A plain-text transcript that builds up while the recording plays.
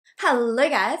Hello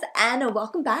guys and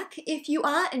welcome back. If you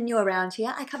are new around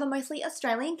here, I cover mostly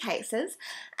Australian cases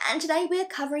and today we're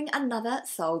covering another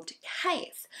solved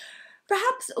case.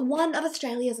 Perhaps one of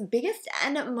Australia's biggest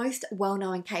and most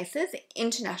well-known cases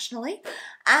internationally,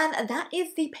 and that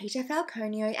is the Peter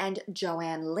Falconio and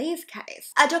Joanne Lees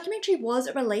case. A documentary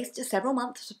was released several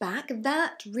months back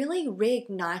that really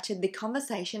reignited the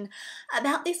conversation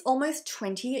about this almost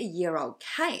 20-year-old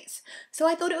case. So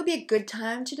I thought it would be a good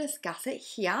time to discuss it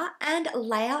here and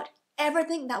lay out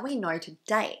everything that we know to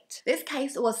date. This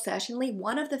case was certainly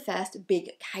one of the first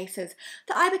big cases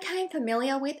that I became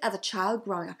familiar with as a child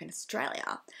growing up in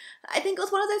Australia. I think it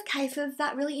was one of those cases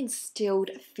that really instilled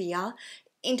fear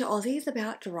into Aussies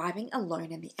about driving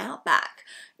alone in the Outback.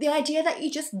 The idea that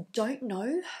you just don't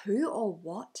know who or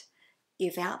what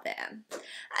is out there.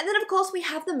 And then of course we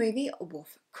have the movie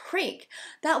Wolf Creek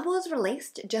that was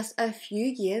released just a few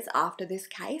years after this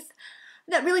case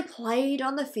that really played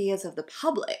on the fears of the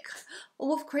public.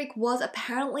 Wolf Creek was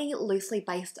apparently loosely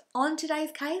based on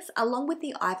today's case, along with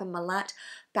the Ivan Milat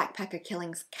backpacker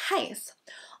killings case,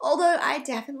 although I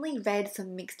definitely read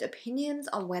some mixed opinions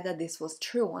on whether this was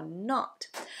true or not.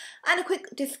 And a quick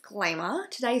disclaimer,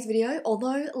 today's video,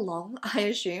 although long I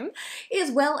assume,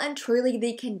 is well and truly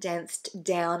the condensed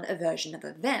down version of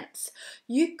events.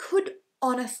 You could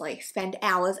honestly spend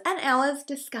hours and hours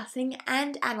discussing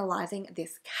and analysing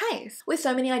this case. With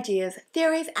so many ideas,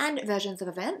 theories and versions of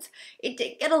events, it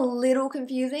did get a little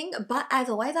confusing, but as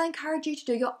always I encourage you to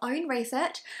do your own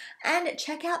research and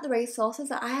check out the resources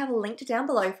that I have linked down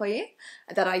below for you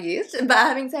that I used. But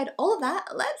having said all of that,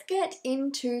 let's get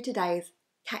into today's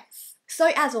case.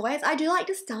 So as always, I do like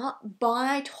to start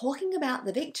by talking about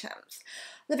the victims.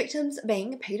 The victims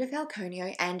being Peter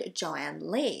Falconio and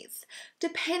Joanne Lees,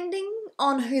 depending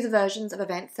on whose versions of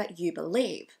events that you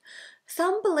believe.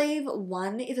 Some believe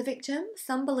one is a victim,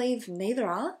 some believe neither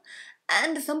are,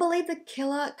 and some believe the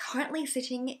killer currently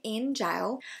sitting in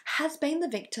jail has been the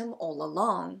victim all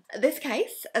along. This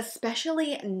case,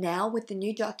 especially now with the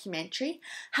new documentary,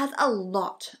 has a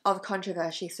lot of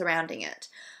controversy surrounding it.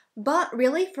 But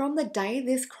really, from the day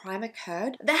this crime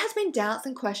occurred, there has been doubts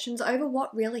and questions over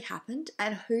what really happened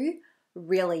and who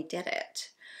really did it.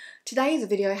 Today's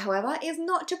video, however, is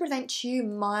not to present you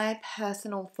my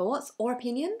personal thoughts or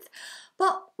opinions,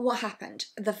 but what happened,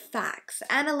 the facts,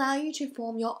 and allow you to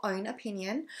form your own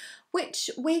opinion, which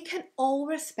we can all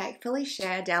respectfully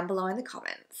share down below in the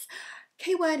comments.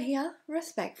 Keyword here,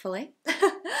 respectfully.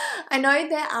 I know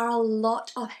there are a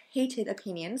lot of heated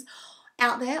opinions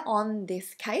out there on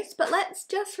this case, but let's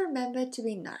just remember to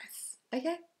be nice,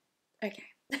 okay? Okay.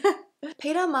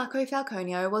 Peter Marco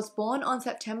Falconio was born on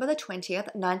September the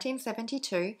 20th,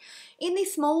 1972 in the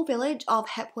small village of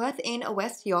Hepworth in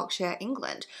West Yorkshire,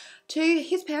 England, to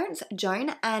his parents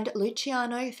Joan and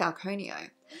Luciano Falconio.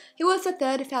 He was the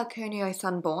third Falconio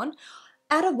son born,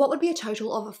 out of what would be a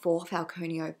total of 4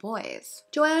 Falconio boys.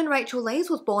 Joanne Rachel Lees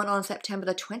was born on September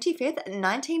the 25th,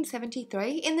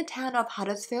 1973 in the town of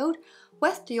Huddersfield,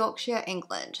 West Yorkshire,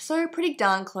 England, so pretty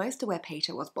darn close to where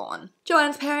Peter was born.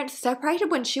 Joanne's parents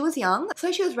separated when she was young,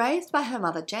 so she was raised by her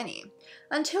mother Jenny,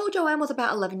 until Joanne was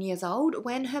about 11 years old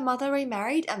when her mother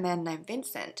remarried a man named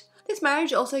Vincent. This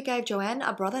marriage also gave Joanne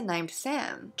a brother named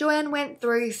Sam. Joanne went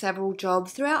through several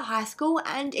jobs throughout high school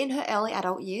and in her early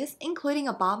adult years, including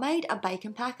a barmaid, a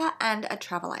bacon packer, and a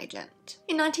travel agent.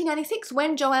 In 1996,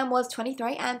 when Joanne was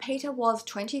 23 and Peter was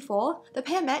 24, the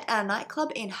pair met at a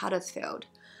nightclub in Huddersfield.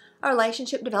 A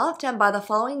relationship developed, and by the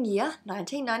following year,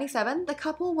 1997, the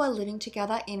couple were living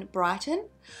together in Brighton.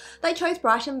 They chose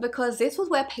Brighton because this was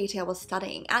where Peter was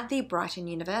studying at the Brighton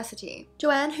University.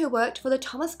 Joanne, who worked for the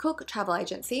Thomas Cook travel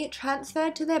agency,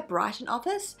 transferred to their Brighton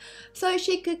office so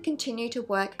she could continue to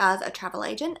work as a travel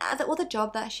agent, as it was a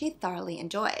job that she thoroughly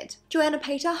enjoyed. Joanne and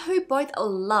Peter, who both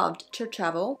loved to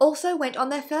travel, also went on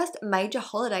their first major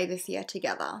holiday this year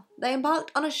together. They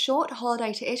embarked on a short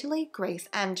holiday to Italy, Greece,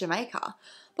 and Jamaica,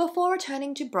 before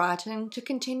returning to Brighton to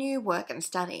continue work and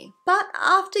study. But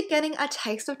after getting a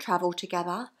taste of travel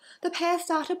together, the pair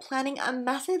started planning a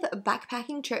massive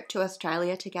backpacking trip to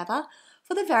Australia together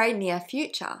for the very near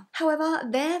future. However,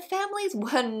 their families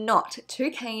were not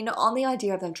too keen on the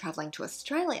idea of them travelling to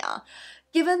Australia,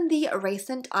 given the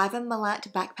recent Ivan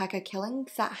Milat backpacker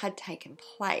killings that had taken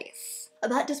place.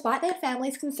 But despite their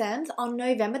family's concerns, on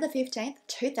November the 15th,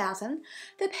 2000,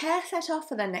 the pair set off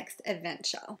for their next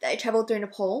adventure. They travelled through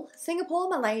Nepal, Singapore,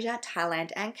 Malaysia,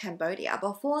 Thailand and Cambodia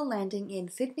before landing in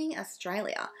Sydney,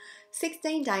 Australia,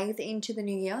 16 days into the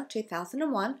new year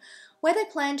 2001, where they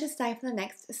planned to stay for the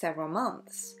next several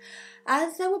months.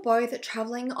 As they were both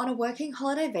travelling on a working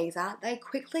holiday visa, they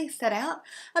quickly set out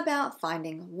about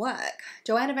finding work.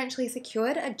 Joanne eventually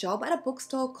secured a job at a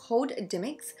bookstore called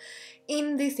Dimmock's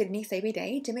in the Sydney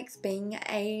CBD, Dimmock's being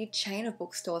a chain of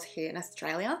bookstores here in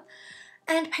Australia,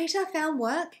 and Peter found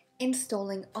work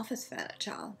installing office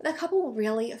furniture. The couple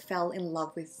really fell in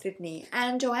love with Sydney,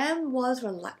 and Joanne was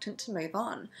reluctant to move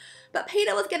on, but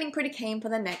Peter was getting pretty keen for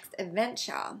the next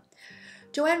adventure.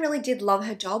 Joanne really did love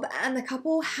her job, and the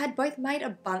couple had both made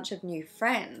a bunch of new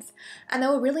friends, and they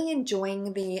were really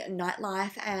enjoying the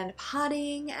nightlife and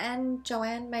partying, and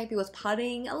Joanne maybe was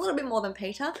partying a little bit more than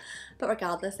Peter, but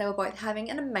regardless, they were both having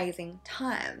an amazing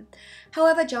time.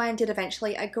 However, Joanne did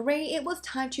eventually agree it was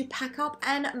time to pack up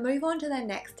and move on to their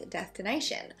next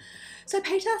destination. So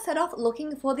Peter set off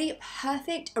looking for the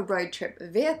perfect road trip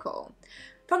vehicle.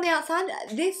 From the outside,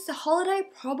 this holiday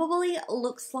probably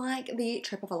looks like the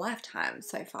trip of a lifetime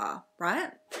so far,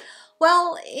 right?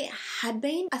 Well, it had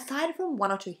been, aside from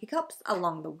one or two hiccups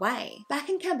along the way. Back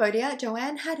in Cambodia,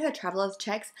 Joanne had her traveller's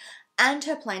checks and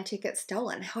her plane ticket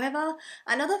stolen. However,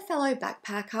 another fellow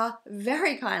backpacker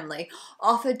very kindly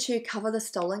offered to cover the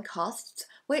stolen costs,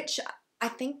 which I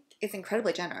think is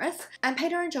incredibly generous, and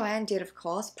Peter and Joanne did, of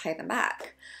course, pay them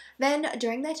back. Then,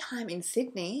 during their time in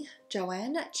Sydney,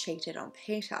 Joanne cheated on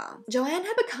Peter. Joanne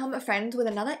had become friends with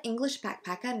another English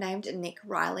backpacker named Nick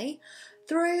Riley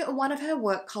through one of her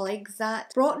work colleagues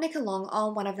that brought Nick along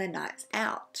on one of their nights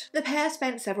out. The pair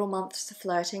spent several months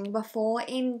flirting before,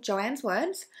 in Joanne's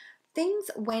words,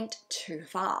 things went too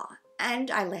far,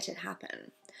 and I let it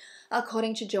happen.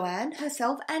 According to Joanne,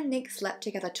 herself and Nick slept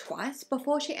together twice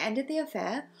before she ended the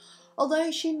affair, although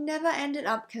she never ended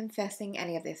up confessing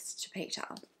any of this to Peter.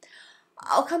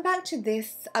 I'll come back to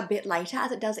this a bit later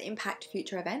as it does impact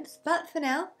future events, but for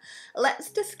now,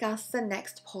 let's discuss the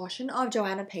next portion of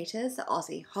Joanne and Peter's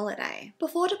Aussie holiday.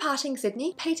 Before departing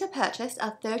Sydney, Peter purchased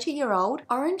a 30-year-old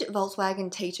orange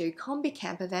Volkswagen T2 Kombi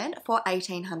camper van for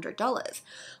 $1,800,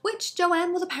 which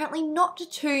Joanne was apparently not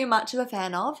too much of a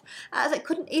fan of, as it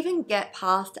couldn't even get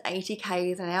past 80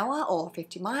 k's an hour or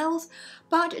 50 miles,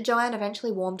 but Joanne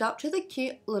eventually warmed up to the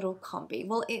cute little Kombi.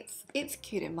 Well, it's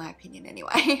cute in my opinion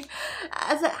anyway.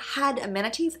 As it had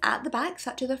amenities at the back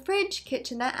such as a fridge,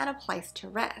 kitchenette and a place to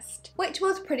rest, which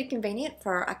was pretty convenient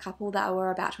for a couple that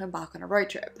were about to embark on a road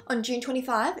trip. On June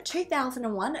 25,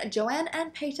 2001, Joanne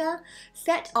and Peter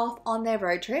set off on their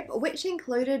road trip, which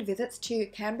included visits to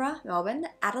Canberra, Melbourne,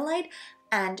 Adelaide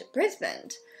and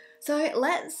Brisbane. So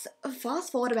let's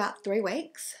fast forward about 3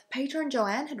 weeks. Peter and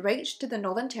Joanne had reached the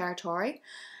Northern Territory,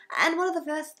 and one of the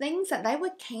first things that they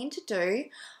were keen to do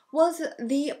was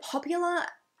the popular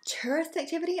tourist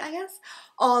activity, I guess,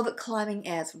 of climbing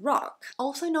Ayers Rock,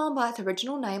 also known by its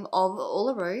original name of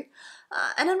Uluru.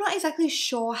 And I'm not exactly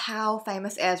sure how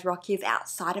famous Ayers Rock is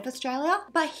outside of Australia,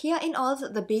 but here in Oz,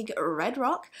 the big red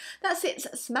rock that sits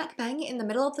smack bang in the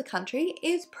middle of the country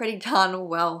is pretty darn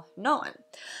well known.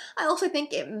 I also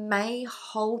think it may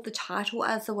hold the title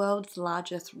as the world's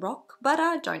largest rock, but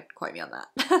don't quote me on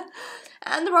that.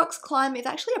 And the rock's climb is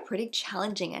actually a pretty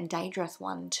challenging and dangerous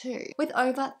one too, with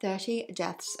over 30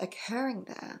 deaths occurring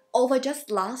there. Although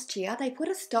just last year they put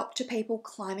a stop to people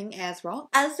climbing Ayers Rock,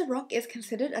 as the rock is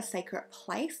considered a sacred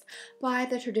place by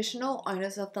the traditional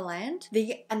owners of the land,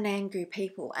 the Anangu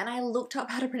people. And I looked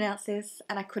up how to pronounce this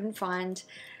and I couldn't find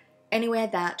anywhere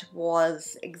that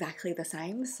was exactly the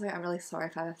same, so I'm really sorry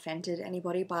if I've offended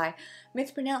anybody by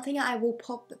mispronouncing it. I will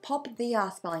pop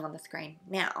the spelling on the screen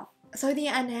now. So the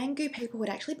Anangu people had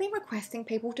actually been requesting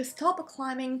people to stop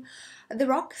climbing the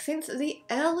rock since the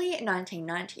early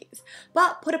 1990s,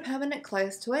 but put a permanent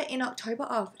close to it in October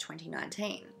of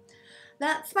 2019.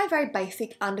 That's my very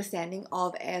basic understanding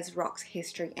of Ayers Rock's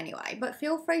history anyway, but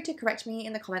feel free to correct me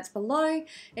in the comments below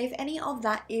if any of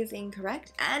that is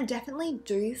incorrect, and definitely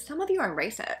do some of your own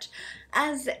research,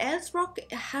 as Ayers Rock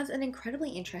has an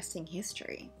incredibly interesting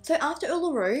history. So after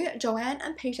Uluru, Joanne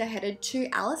and Peter headed to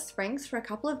Alice Springs for a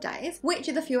couple of days, which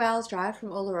is a few hours drive from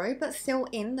Uluru but still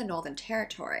in the Northern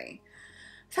Territory.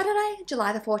 Saturday,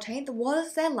 July the 14th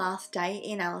was their last day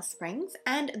in Alice Springs,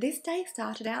 and this day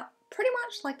started out pretty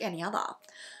much like any other.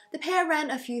 The pair ran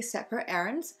a few separate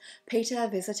errands. Peter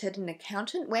visited an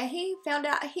accountant where he found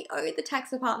out he owed the tax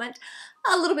department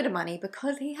a little bit of money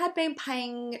because he had been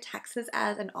paying taxes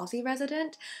as an Aussie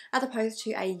resident as opposed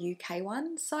to a UK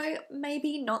one, so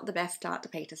maybe not the best start to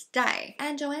Peter's day.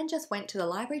 And Joanne just went to the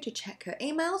library to check her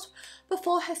emails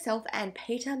before herself and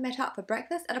Peter met up for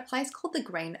breakfast at a place called the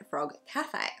Green Frog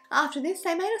Cafe. After this,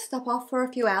 they made a stop off for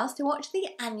a few hours to watch the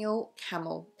annual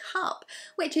Camel Cup,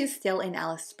 which is still in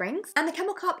Alice Springs. And the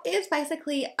Camel Cup is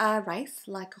basically a race,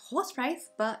 like a horse race,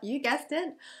 but you guessed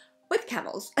it, with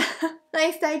camels.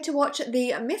 They stayed to watch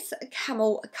the Miss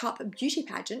Camel Cup beauty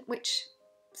pageant, which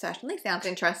certainly sounds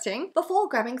interesting, before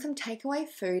grabbing some takeaway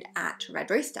food at Red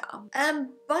Rooster.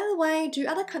 By the way, do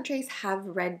other countries have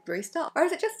Red Rooster, or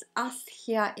is it just us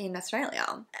here in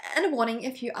Australia? And a warning,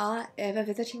 if you are ever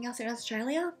visiting us in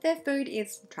Australia, their food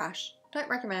is trash. Don't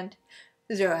recommend.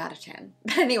 0 out of 10.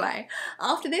 But anyway,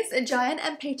 after this, Joanne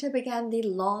and Peter began the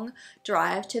long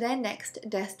drive to their next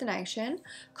destination,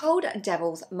 called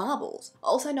Devil's Marbles,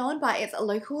 also known by its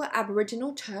local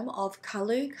Aboriginal term of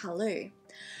Kalu Kalu.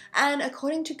 And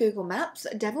according to Google Maps,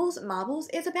 Devil's Marbles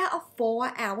is about a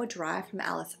 4-hour drive from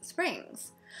Alice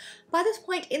Springs. By this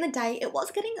point in the day, it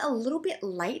was getting a little bit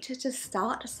late to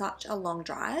start such a long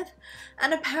drive,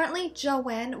 and apparently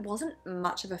Joanne wasn't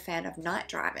much of a fan of night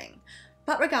driving.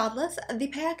 But regardless, the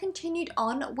pair continued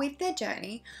on with their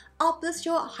journey up the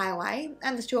Stuart Highway,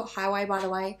 and the Stuart Highway, by the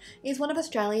way, is one of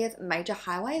Australia's major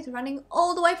highways, running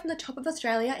all the way from the top of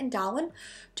Australia in Darwin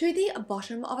to the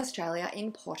bottom of Australia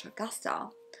in Port Augusta,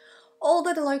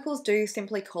 although the locals do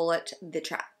simply call it the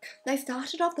track. They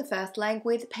started off the first leg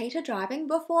with Peter driving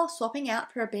before swapping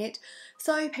out for a bit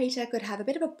so Peter could have a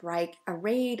bit of a break, a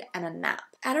read and a nap.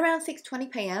 At around 6:20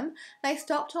 p.m, they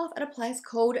stopped off at a place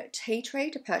called Tea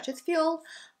Tree to purchase fuel,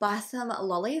 buy some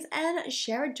lollies and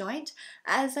share a joint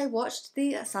as they watched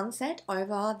the sunset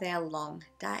over their long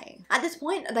day. At this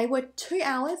point, they were 2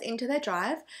 hours into their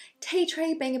drive, Tea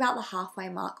Tree being about the halfway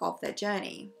mark of their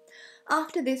journey.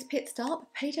 After this pit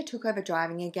stop, Peter took over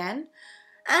driving again,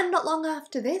 and not long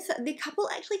after this, the couple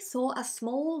actually saw a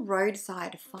small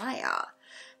roadside fire.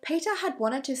 Peter had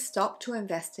wanted to stop to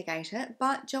investigate it,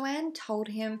 but Joanne told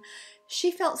him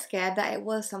she felt scared that it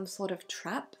was some sort of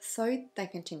trap, so they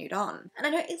continued on. And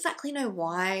I don't exactly know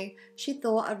why she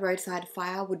thought a roadside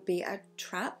fire would be a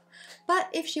trap, but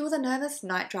if she was a nervous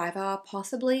night driver,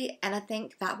 possibly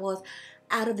anything that was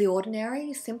out of the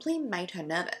ordinary simply made her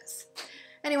nervous.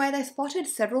 Anyway, they spotted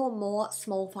several more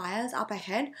small fires up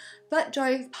ahead, but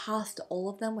drove past all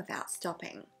of them without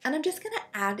stopping. And I'm just going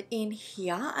to add in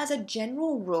here, as a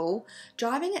general rule,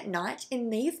 driving at night in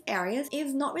these areas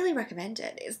is not really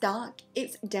recommended. It's dark,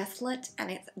 it's desolate, and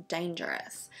it's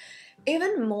dangerous.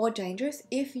 Even more dangerous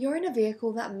if you're in a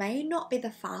vehicle that may not be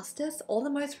the fastest or the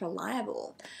most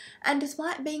reliable. And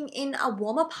despite being in a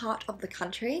warmer part of the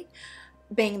country,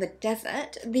 being the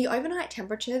desert, the overnight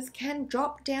temperatures can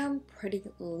drop down pretty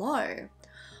low.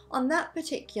 On that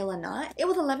particular night, it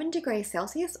was 11 degrees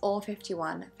Celsius or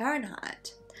 51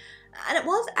 Fahrenheit. And it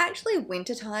was actually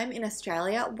wintertime in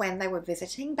Australia when they were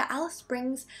visiting, but Alice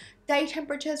Springs day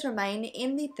temperatures remain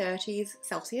in the 30s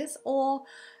Celsius or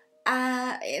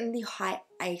in the high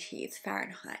 80s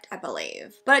Fahrenheit, I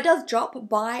believe. But it does drop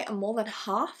by more than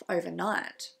half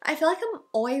overnight. I feel like I'm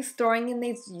always throwing in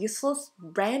these useless,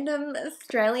 random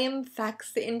Australian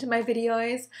facts into my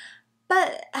videos.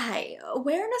 But hey,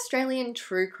 we're an Australian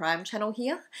true crime channel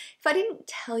here. If I didn't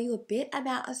tell you a bit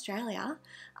about Australia,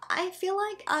 I feel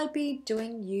like I'd be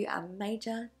doing you a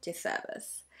major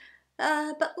disservice.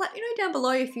 But let me know down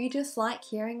below if you just like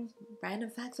hearing random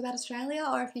facts about Australia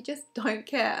or if you just don't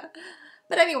care.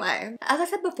 But anyway, as I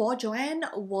said before, Joanne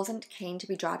wasn't keen to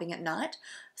be driving at night,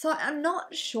 so I'm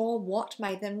not sure what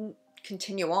made them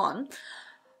continue on.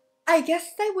 I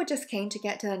guess they were just keen to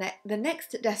get to the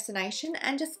next destination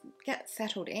and just get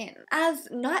settled in. As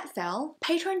night fell,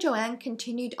 Peter and Joanne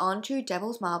continued on to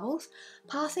Devil's Marbles,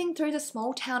 passing through the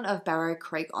small town of Barrow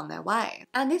Creek on their way.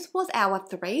 And this was hour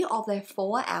 3 of their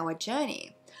 4-hour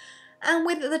journey. And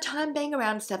with the time being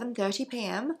around 7:30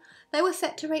 p.m, they were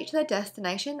set to reach their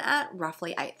destination at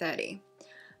roughly 8:30.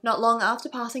 Not long after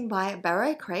passing by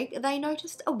Barrow Creek, they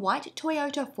noticed a white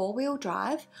Toyota 4-wheel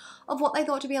drive of what they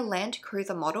thought to be a Land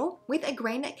Cruiser model with a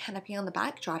green canopy on the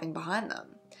back driving behind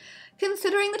them.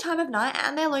 Considering the time of night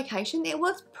and their location, it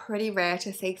was pretty rare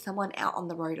to see someone out on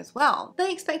the road as well.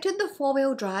 They expected the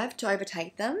 4-wheel drive to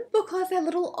overtake them because their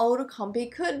little older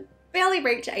Kombi could barely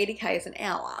reach 80 k's an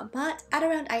hour, but at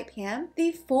around 8 p.m,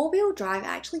 the 4-wheel drive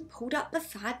actually pulled up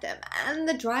beside them and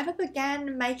the driver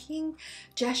began making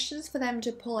gestures for them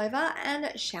to pull over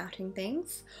and shouting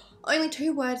things, only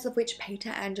 2 words of which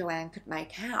Peter and Joanne could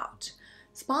make out: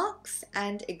 sparks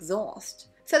and exhaust.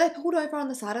 So they pulled over on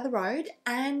the side of the road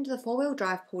and the 4-wheel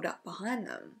drive pulled up behind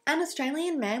them. An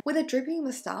Australian man with a drooping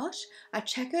moustache, a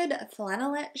checkered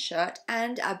flannelette shirt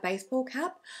and a baseball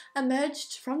cap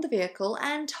emerged from the vehicle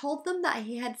and told them that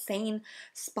he had seen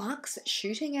sparks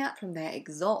shooting out from their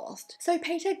exhaust. So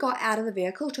Peter got out of the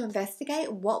vehicle to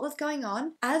investigate what was going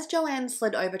on as Joanne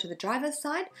slid over to the driver's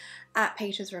side at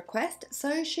Peter's request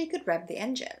so she could rev the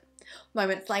engine.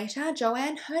 Moments later,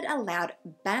 Joanne heard a loud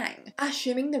bang.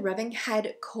 Assuming the revving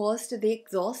had caused the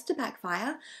exhaust to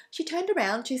backfire, she turned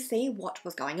around to see what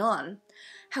was going on.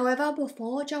 However,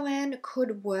 before Joanne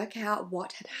could work out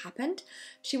what had happened,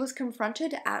 she was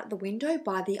confronted at the window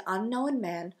by the unknown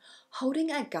man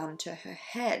holding a gun to her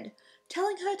head,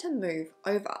 telling her to move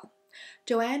over.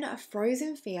 Joanne froze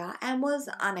in fear and was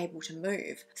unable to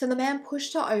move, so the man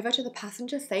pushed her over to the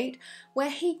passenger seat, where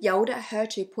he yelled at her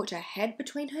to put her head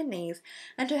between her knees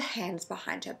and her hands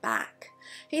behind her back.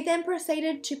 He then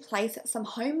proceeded to place some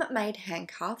homemade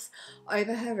handcuffs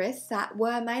over her wrists that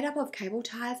were made up of cable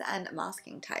ties and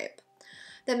masking tape.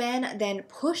 The man then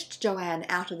pushed Joanne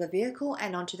out of the vehicle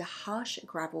and onto the harsh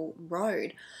gravel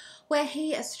road, where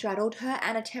he straddled her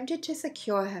and attempted to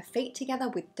secure her feet together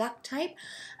with duct tape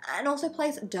and also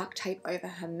place duct tape over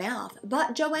her mouth.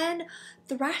 But Joanne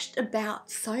thrashed about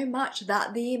so much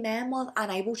that the man was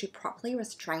unable to properly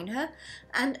restrain her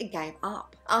and gave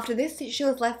up. After this, she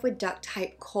was left with duct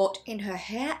tape caught in her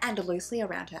hair and loosely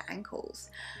around her ankles.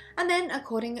 And then,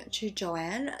 according to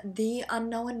Joanne, the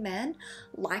unknown man,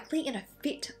 likely in a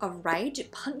fit of rage,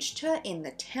 punched her in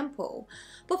the temple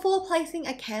before placing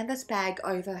a canvas bag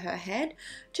over her head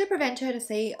to prevent her to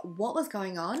see what was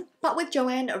going on. But with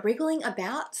Joanne wriggling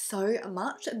about so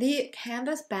much, the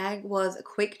canvas bag was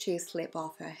quick to slip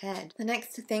off her head. The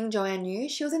next thing Joanne knew,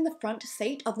 she was in the front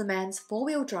seat of the man's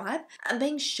four-wheel drive and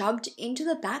being shoved into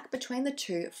the back between the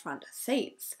two front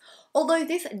seats. Although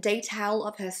this detail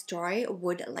of her story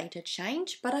would later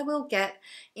change, but I will get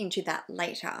into that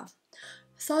later.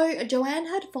 So Joanne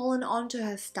had fallen onto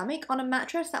her stomach on a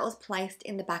mattress that was placed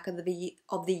in the back of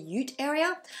the ute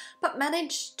area, but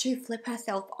managed to flip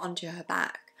herself onto her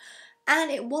back.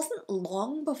 And it wasn't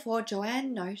long before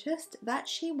Joanne noticed that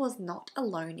she was not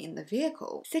alone in the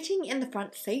vehicle. Sitting in the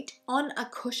front seat on a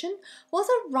cushion was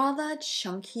a rather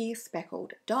chunky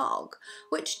speckled dog,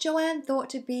 which Joanne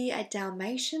thought to be a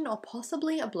Dalmatian or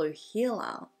possibly a blue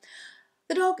heeler.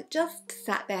 The dog just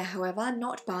sat there, however,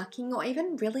 not barking or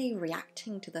even really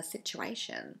reacting to the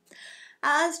situation.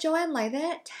 As Joanne lay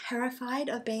there, terrified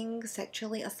of being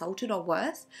sexually assaulted or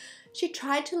worse, she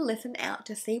tried to listen out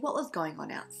to see what was going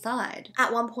on outside.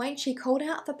 At one point, she called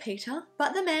out for Peter,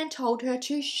 but the man told her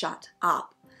to shut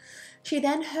up. She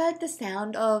then heard the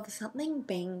sound of something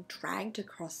being dragged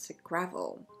across the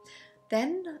gravel.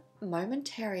 Then,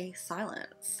 momentary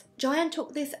silence. Joanne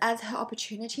took this as her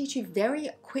opportunity to very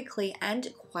quickly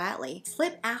and quietly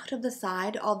slip out of the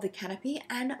side of the canopy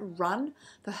and run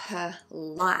for her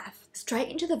life, straight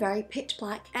into the very pitch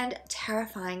black and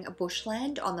terrifying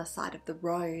bushland on the side of the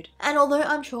road. And although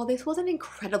I'm sure this was an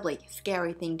incredibly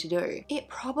scary thing to do, it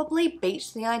probably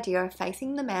beats the idea of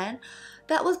facing the man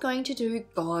that was going to do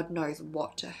God knows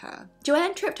what to her.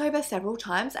 Joanne tripped over several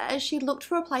times as she looked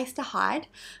for a place to hide,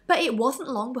 but it wasn't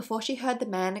long before she heard the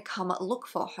man come look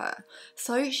for her.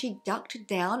 So she ducked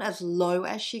down as low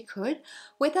as she could,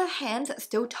 with her hands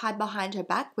still tied behind her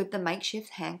back with the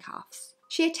makeshift handcuffs.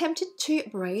 She attempted to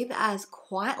breathe as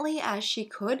quietly as she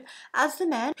could as the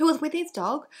man, who was with his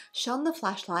dog, shone the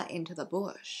flashlight into the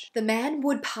bush. The man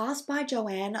would pass by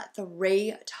Joanne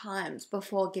 3 times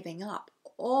before giving up,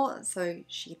 or so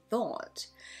she thought.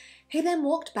 He then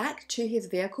walked back to his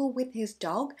vehicle with his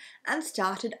dog and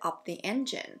started up the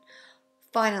engine.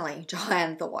 Finally,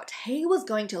 Joanne thought he was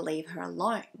going to leave her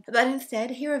alone, but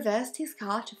instead he reversed his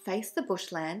car to face the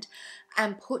bushland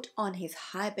and put on his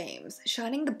high beams,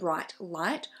 shining the bright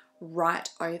light right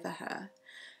over her.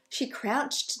 She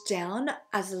crouched down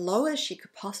as low as she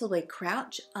could possibly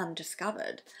crouch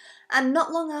undiscovered, and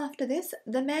not long after this,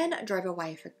 the man drove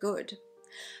away for good.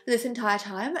 This entire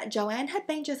time, Joanne had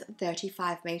been just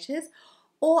 35 metres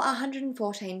or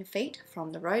 114 feet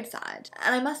from the roadside.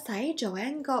 And I must say,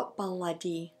 Joanne got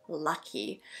bloody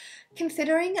lucky.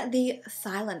 Considering the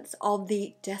silence of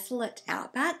the desolate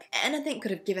outback, anything could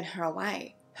have given her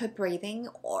away. Her breathing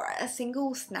or a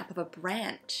single snap of a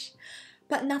branch.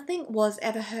 But nothing was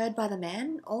ever heard by the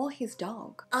man or his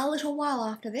dog. A little while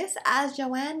after this, as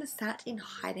Joanne sat in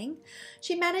hiding,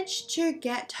 she managed to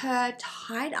get her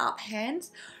tied up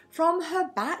hands from her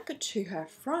back to her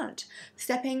front,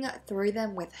 stepping through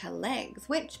them with her legs,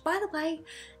 which, by the way,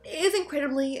 is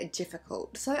incredibly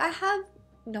difficult. So I have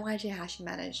no idea how she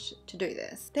managed to do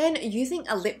this. Then, using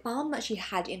a lip balm that she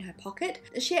had in her pocket,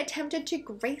 she attempted to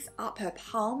grease up her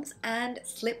palms and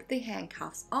slip the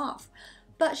handcuffs off,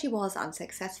 but she was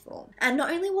unsuccessful. And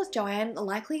not only was Joanne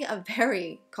likely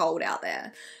very cold out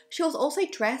there, she was also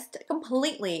dressed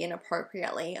completely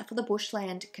inappropriately for the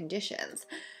bushland conditions.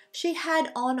 She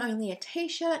had on only a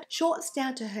t-shirt, shorts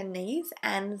down to her knees,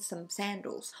 and some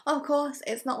sandals. Of course,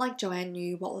 it's not like Joanne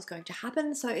knew what was going to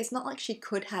happen, so it's not like she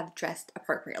could have dressed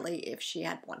appropriately if she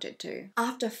had wanted to.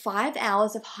 After 5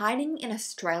 hours of hiding in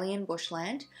Australian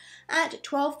bushland, at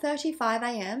 12:35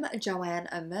 a.m, Joanne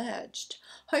emerged,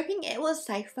 hoping it was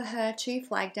safe for her to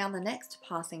flag down the next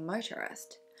passing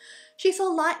motorist. She saw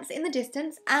lights in the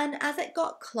distance, and as it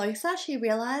got closer, she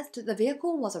realised the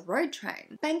vehicle was a road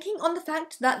train. Banking on the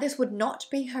fact that this would not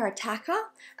be her attacker,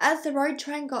 as the road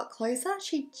train got closer,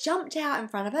 she jumped out in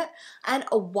front of it and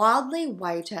wildly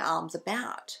waved her arms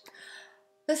about.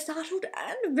 The startled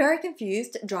and very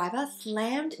confused driver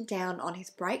slammed down on his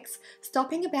brakes,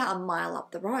 stopping about a mile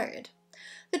up the road.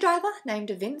 The driver, named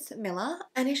Vince Miller,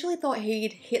 initially thought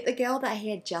he'd hit the girl that he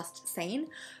had just seen,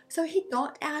 so he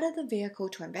got out of the vehicle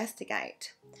to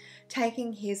investigate.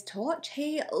 Taking his torch,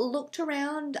 he looked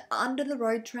around under the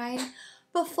road train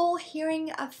before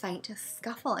hearing a faint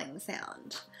scuffling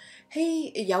sound.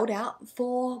 He yelled out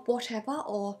for whatever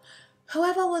or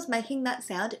whoever was making that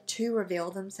sound to reveal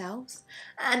themselves,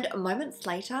 and moments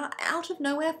later, out of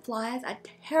nowhere flies a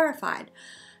terrified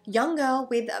young girl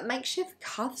with makeshift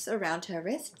cuffs around her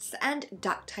wrists and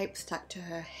duct tape stuck to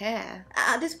her hair.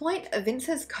 At this point,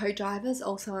 Vince's co-drivers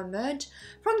also emerge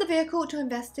from the vehicle to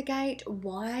investigate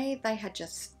why they had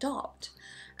just stopped.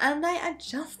 And they are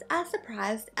just as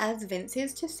surprised as Vince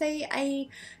is to see a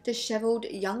dishevelled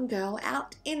young girl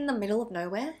out in the middle of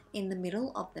nowhere in the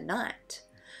middle of the night.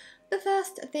 The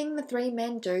first thing the three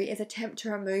men do is attempt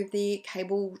to remove the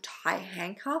cable tie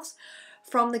handcuffs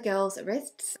from the girl's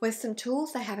wrists with some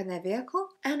tools they have in their vehicle,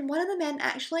 and one of the men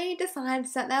actually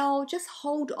decides that they'll just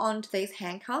hold on to these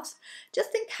handcuffs just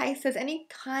in case there's any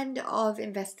kind of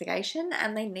investigation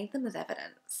and they need them as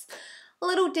evidence.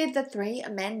 Little did the three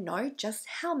men know just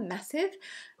how massive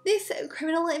this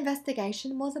criminal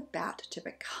investigation was about to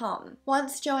become.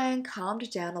 Once Joanne calmed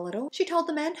down a little, she told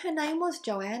the men her name was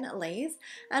Joanne Lees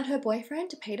and her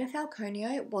boyfriend Peter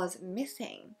Falconio was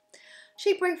missing.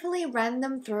 She briefly ran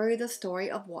them through the story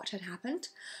of what had happened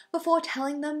before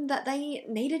telling them that they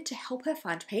needed to help her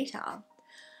find Peter.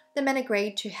 The men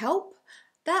agreed to help.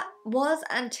 That was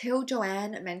until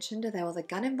Joanne mentioned there was a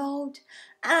gun involved,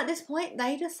 and at this point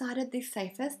they decided the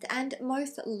safest and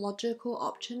most logical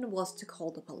option was to call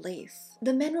the police.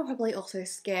 The men were probably also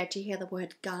scared to hear the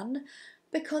word gun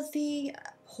because the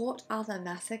Port Arthur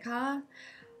massacre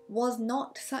was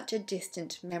not such a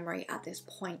distant memory at this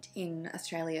point in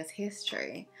Australia's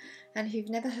history. And if you've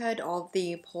never heard of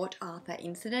the Port Arthur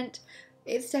incident,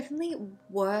 it's definitely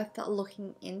worth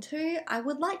looking into. I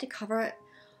would like to cover it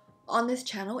on this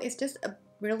channel. It's just a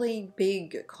really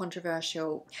big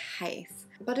controversial case.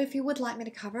 But if you would like me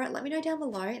to cover it, let me know down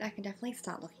below and I can definitely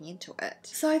start looking into it.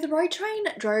 So the road train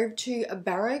drove to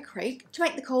Barrow Creek to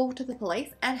make the call to the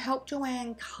police and help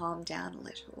Joanne calm down a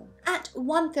little. At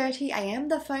 1:30 a.m,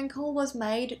 the phone call was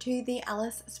made to the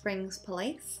Alice Springs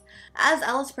police. As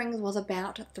Alice Springs was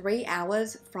about 3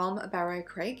 hours from Barrow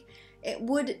Creek, it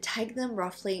would take them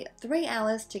roughly 3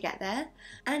 hours to get there,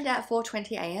 and at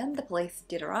 4:20 a.m, the police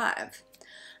did arrive.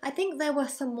 I think there were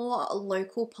some more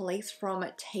local police from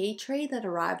Tea Tree that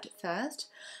arrived first,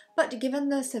 but given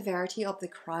the severity of the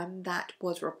crime that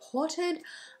was reported,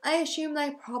 I assume they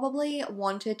probably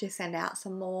wanted to send out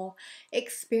some more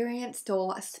experienced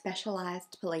or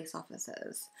specialised police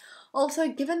officers. Also,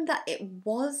 given that it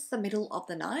was the middle of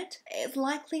the night, it's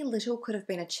likely little could have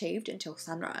been achieved until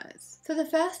sunrise. So the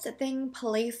first thing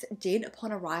police did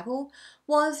upon arrival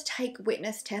was take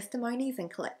witness testimonies and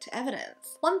collect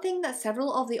evidence. One thing that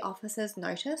several of the officers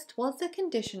noticed was the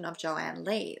condition of Joanne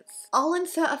Lees. I'll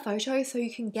insert a photo so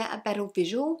you can get a better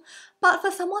visual, but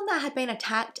for someone that had been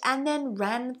attacked and then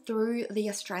ran through the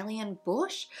Australian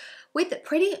bush with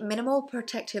pretty minimal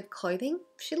protective clothing,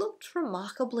 she looked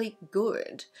remarkably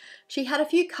good. She had a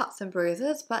few cuts and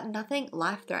bruises, but nothing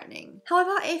life-threatening.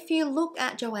 However, if you look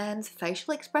at Joanne's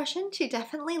facial expression, she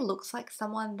definitely looks like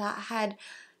someone that had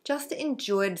just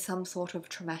endured some sort of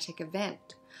traumatic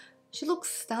event. She looks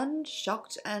stunned,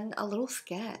 shocked, and a little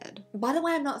scared. By the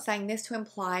way, I'm not saying this to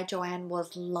imply Joanne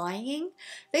was lying.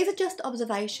 These are just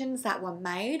observations that were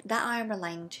made that I am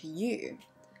relaying to you.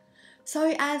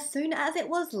 So as soon as it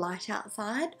was light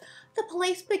outside, the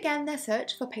police began their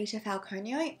search for Peter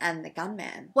Falconio and the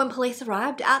gunman. When police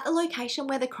arrived at the location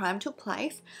where the crime took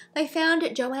place, they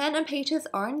found Joanne and Peter's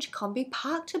orange Kombi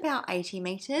parked about 80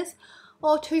 metres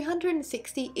or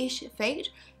 260-ish feet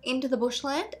into the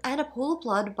bushland and a pool of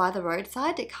blood by the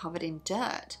roadside covered in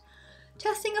dirt.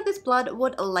 Testing of this blood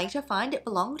would later find it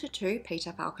belonged to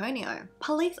Peter Falconio.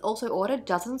 Police also ordered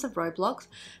dozens of roadblocks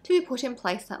to be put in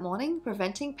place that morning,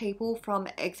 preventing people from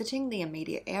exiting the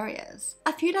immediate areas.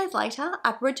 A few days later,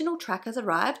 Aboriginal trackers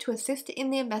arrived to assist in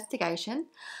the investigation,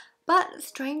 but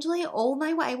strangely, all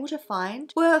they were able to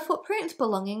find were footprints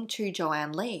belonging to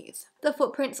Joanne Lees. The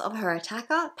footprints of her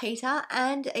attacker, Peter,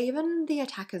 and even the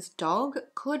attacker's dog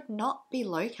could not be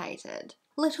located.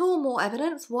 Little more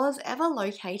evidence was ever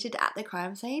located at the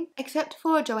crime scene, except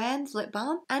for Joanne's lip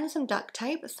balm and some duct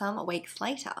tape some weeks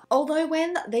later. Although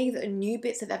when these new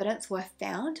bits of evidence were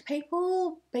found,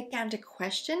 people began to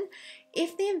question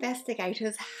if the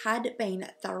investigators had been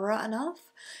thorough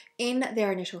enough in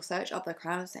their initial search of the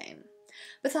crime scene.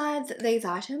 Besides these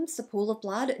items, the pool of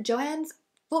blood, Joanne's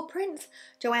footprints,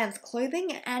 Joanne's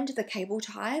clothing, and the cable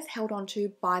ties held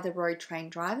onto by the road train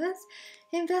drivers,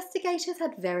 investigators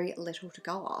had very little to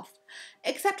go off,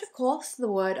 except of course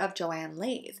the word of Joanne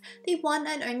Lees, the one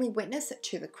and only witness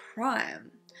to the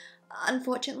crime.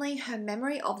 Unfortunately, her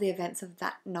memory of the events of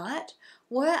that night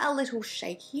were a little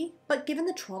shaky, but given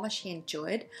the trauma she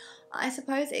endured, I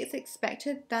suppose it's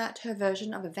expected that her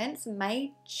version of events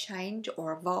may change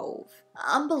or evolve.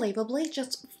 Unbelievably,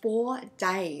 just 4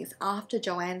 days after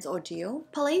Joanne's ordeal,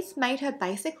 police made her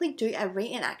basically do a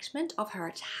reenactment of her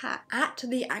attack at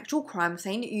the actual crime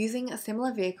scene using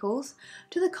similar vehicles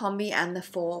to the Kombi and the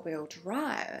 4-wheel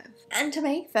drive. And to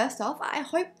me, first off, I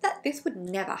hope that this would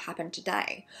never happen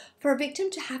today. For a victim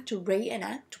to have to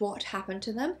reenact what happened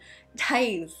to them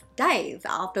days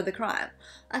after the crime.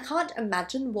 I can't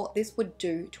imagine what this would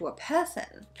do to a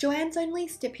person. Joanne's only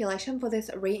stipulation for this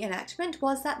reenactment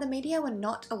was that the media were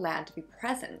not allowed to be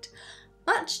present,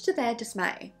 much to their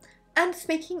dismay. And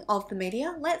speaking of the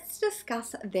media, let's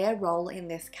discuss their role in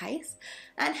this case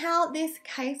and how this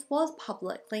case was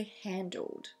publicly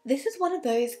handled. This is one of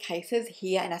those cases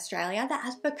here in Australia that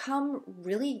has become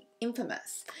really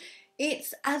infamous.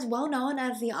 It's as well known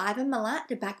as the Ivan Milat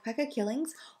backpacker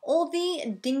killings, or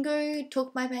the dingo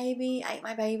took my baby, ate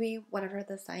my baby, whatever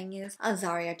the saying is,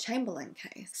 Azaria Chamberlain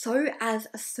case. So as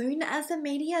soon as the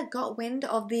media got wind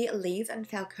of the Lees and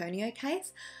Falconio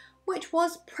case, which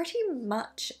was pretty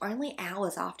much only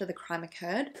hours after the crime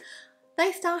occurred,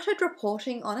 they started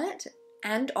reporting on it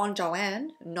and on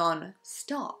Joanne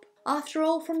non-stop. After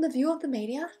all, from the view of the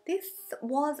media, this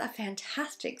was a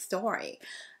fantastic story.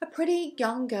 A pretty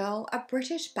young girl, a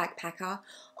British backpacker,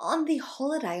 on the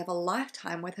holiday of a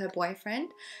lifetime with her boyfriend,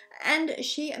 and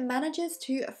she manages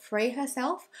to free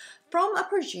herself from a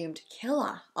presumed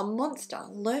killer, a monster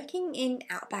lurking in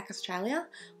Outback Australia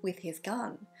with his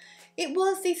gun. It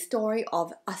was the story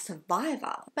of a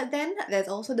survivor, but then there's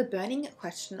also the burning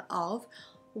question of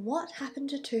what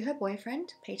happened to her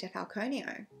boyfriend, Peter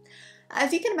Falconio.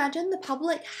 As you can imagine, the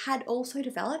public had also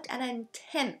developed an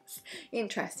intense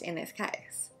interest in this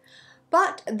case.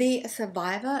 But the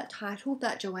survivor title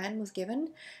that Joanne was given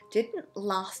didn't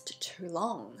last too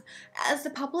long, as the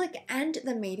public and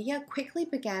the media quickly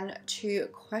began to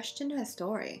question her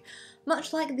story,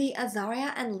 much like the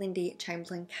Azaria and Lindy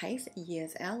Chamberlain case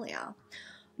years earlier.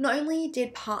 Not only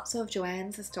did parts of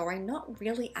Joanne's story not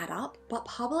really add up, but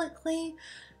publicly,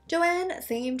 Joanne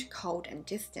seemed cold and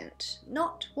distant,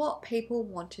 not what people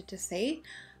wanted to see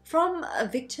from a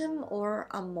victim or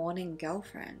a mourning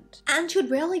girlfriend. And she would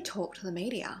rarely talk to the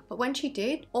media, but when she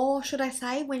did, or should I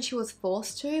say when she was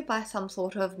forced to by some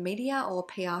sort of media or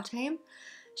PR team,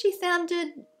 she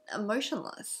sounded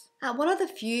emotionless. At one of the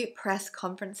few press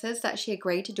conferences that she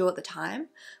agreed to do at the time,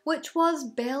 which was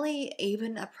barely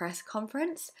even a press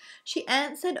conference, she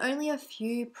answered only a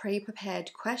few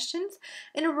pre-prepared questions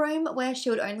in a room where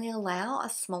she would only allow a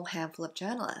small handful of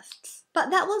journalists. But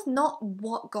that was not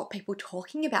what got people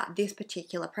talking about this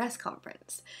particular press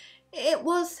conference. It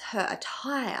was her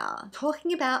attire.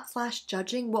 Talking about /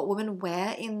 judging what women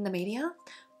wear in the media,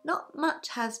 not much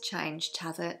has changed,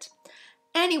 has it?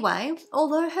 Anyway,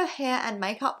 although her hair and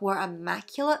makeup were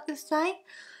immaculate this day,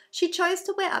 she chose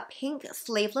to wear a pink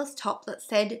sleeveless top that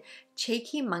said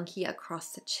 "Cheeky Monkey"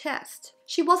 across the chest.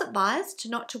 She was advised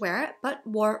not to wear it, but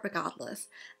wore it regardless,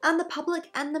 and the public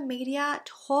and the media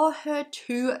tore her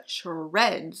to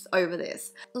shreds over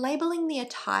this, labelling the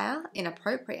attire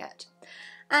inappropriate.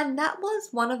 And that was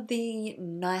one of the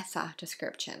nicer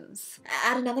descriptions.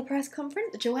 At another press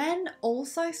conference, Joanne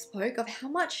also spoke of how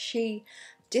much she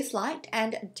disliked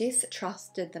and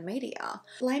distrusted the media,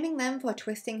 blaming them for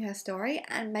twisting her story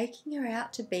and making her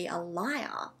out to be a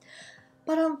liar.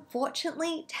 But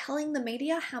unfortunately, telling the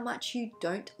media how much you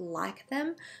don't like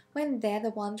them when they're the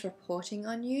ones reporting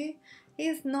on you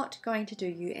is not going to do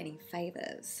you any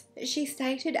favours. She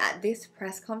stated at this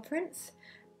press conference,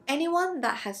 Anyone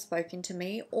that has spoken to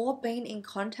me or been in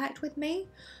contact with me,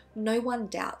 no one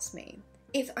doubts me.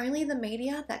 It's only the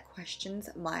media that questions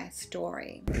my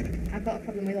story. I've got a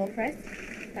problem with all press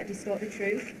that distort the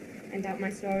truth and doubt my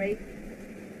story,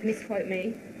 misquote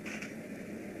me,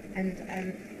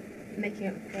 and making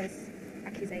up false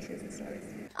accusations and stories.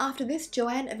 After this,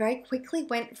 Joanne very quickly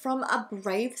went from a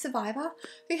brave survivor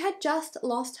who had just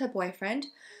lost her boyfriend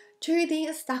to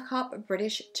the stuck-up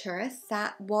British tourist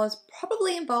that was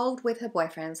probably involved with her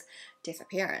boyfriend's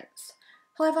disappearance.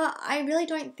 However, I really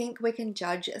don't think we can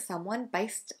judge someone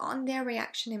based on their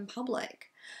reaction in public.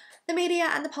 The media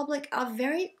and the public are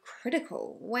very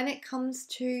critical when it comes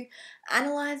to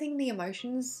analysing the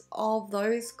emotions of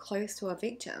those close to a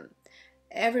victim.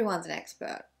 Everyone's an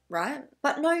expert, right?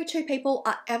 But no two people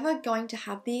are ever going to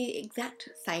have the exact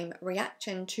same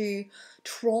reaction to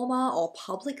trauma or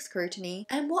public scrutiny.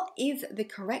 And what is the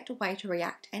correct way to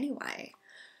react anyway?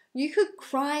 You could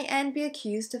cry and be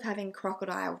accused of having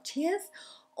crocodile tears,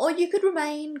 or you could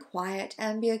remain quiet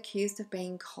and be accused of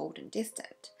being cold and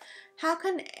distant. How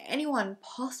can anyone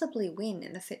possibly win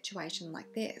in a situation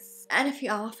like this? And if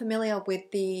you are familiar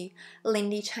with the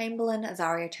Lindy Chamberlain,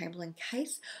 Azaria Chamberlain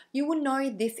case, you will know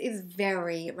this is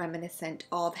very reminiscent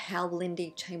of how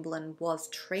Lindy Chamberlain was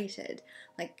treated.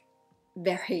 Like,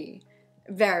 very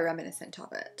reminiscent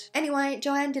of it. Anyway,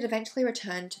 Joanne did eventually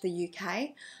return to the UK,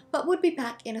 but would be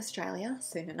back in Australia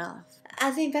soon enough.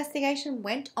 As the investigation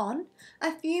went on,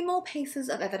 a few more pieces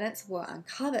of evidence were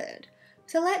uncovered.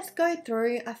 So let's go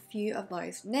through a few of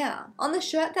those now. On the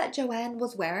shirt that Joanne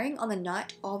was wearing on the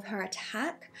night of her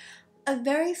attack, a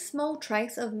very small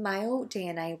trace of male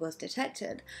DNA was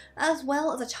detected, as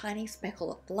well as a tiny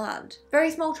speckle of blood.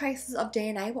 Very small traces of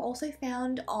DNA were also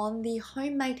found on the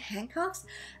homemade handcuffs,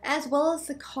 as well as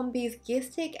the Kombi's gear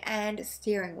stick and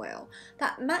steering wheel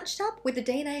that matched up with the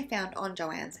DNA found on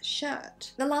Joanne's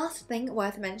shirt. The last thing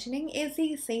worth mentioning is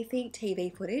the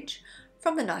CCTV footage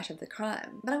from the night of the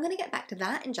crime, but I'm going to get back to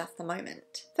that in just a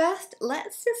moment. First,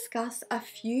 let's discuss a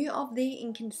few of the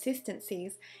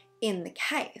inconsistencies in the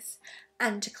case.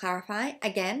 And to clarify,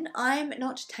 again, I'm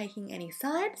not taking any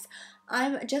sides,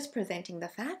 I'm just presenting the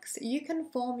facts. You can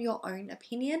form your own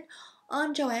opinion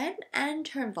on Joanne and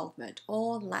her involvement,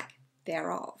 or lack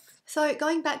thereof. So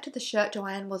going back to the shirt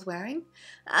Joanne was wearing,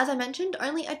 as I mentioned,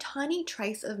 only a tiny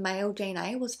trace of male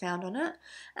DNA was found on it,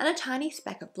 and a tiny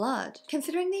speck of blood.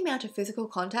 Considering the amount of physical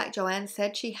contact Joanne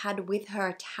said she had with her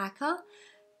attacker,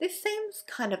 this seems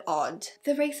kind of odd.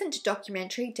 The recent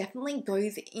documentary definitely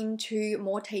goes into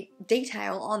more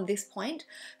detail on this point,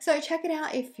 so check it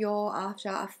out if you're after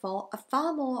a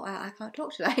far more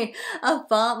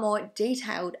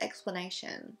detailed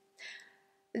explanation.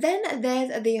 Then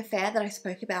there's the affair that I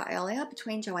spoke about earlier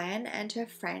between Joanne and her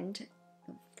friend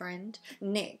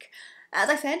Nick. As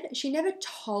I said, she never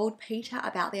told Peter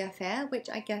about the affair, which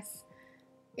I guess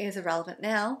is irrelevant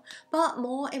now, but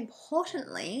more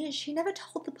importantly, she never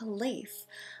told the police,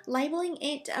 labelling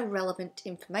it irrelevant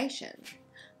information.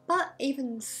 But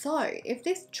even so, if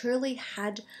this truly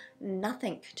had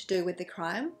nothing to do with the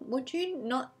crime, would you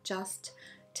not just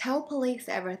tell police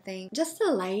everything, just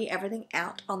to lay everything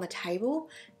out on the table,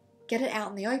 get it out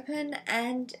in the open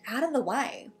and out of the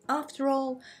way? After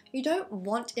all, you don't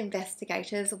want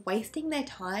investigators wasting their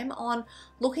time on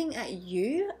looking at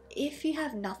you if you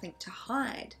have nothing to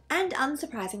hide. And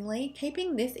unsurprisingly,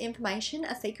 keeping this information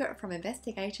a secret from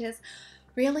investigators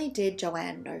really did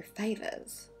Joanne no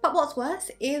favours. But what's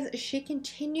worse is she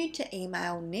continued to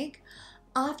email Nick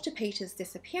after Peter's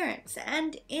disappearance,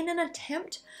 and in an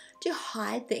attempt to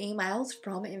hide the emails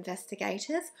from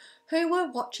investigators who were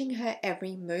watching her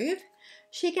every move,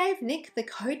 she gave Nick the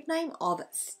codename of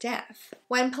Steph.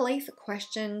 When police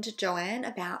questioned Joanne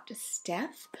about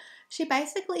Steph, she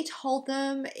basically told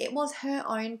them it was her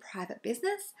own private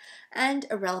business and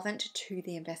irrelevant to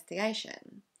the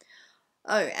investigation.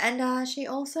 Oh, and she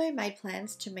also made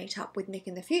plans to meet up with Nick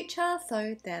in the future,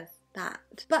 so there's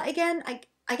that. But again, I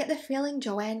get the feeling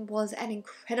Joanne was an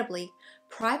incredibly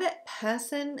private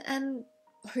person, and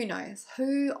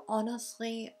who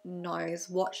honestly knows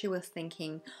what she was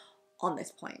thinking on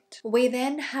this point. We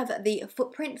then have the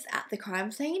footprints at the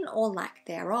crime scene, or lack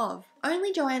thereof.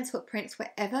 Only Joanne's footprints were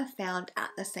ever found at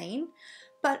the scene,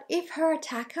 but if her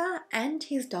attacker and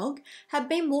his dog had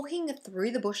been walking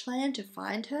through the bushland to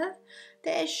find her,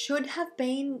 there should have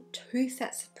been 2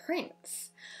 sets of prints,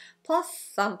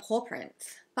 plus some paw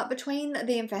prints. But between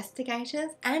the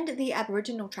investigators and the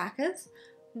Aboriginal trackers,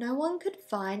 no one could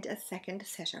find a second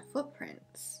set of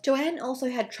footprints. Joanne also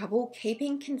had trouble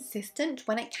keeping consistent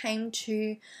when it came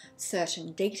to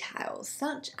certain details,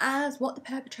 such as what the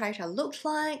perpetrator looked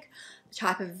like, the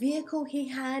type of vehicle he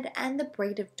had, and the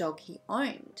breed of dog he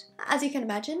owned. As you can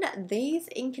imagine, these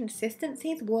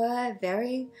inconsistencies were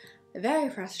very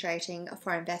frustrating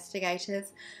for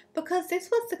investigators because this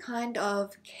was the kind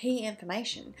of key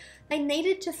information they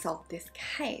needed to solve this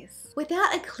case.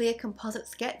 Without a clear composite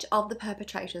sketch of the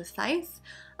perpetrator's face,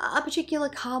 a particular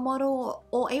car model,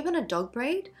 or even a dog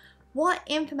breed, what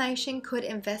information could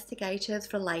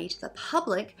investigators relay to the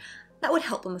public that would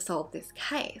help them solve this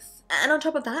case? And on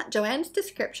top of that, Joanne's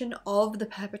description of the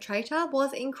perpetrator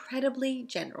was incredibly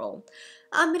general.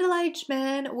 A middle-aged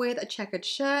man with a checkered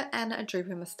shirt and a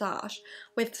droopy moustache,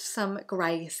 with some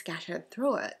grey scattered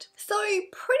through it. So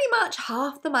pretty much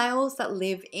half the males that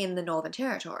live in the Northern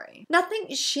Territory.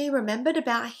 Nothing she remembered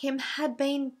about him had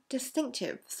been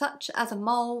distinctive, such as a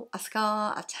mole, a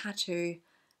scar, a tattoo,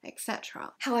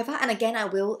 etc. However, and again I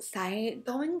will say,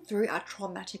 going through a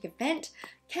traumatic event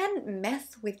can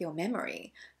mess with your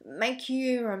memory, make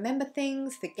you remember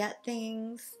things, forget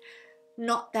things.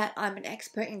 Not that I'm an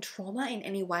expert in trauma in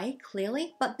any way,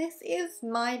 clearly, but this is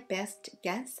my best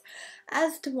guess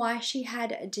as to why she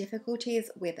had difficulties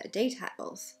with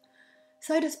details.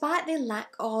 So despite the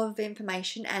lack of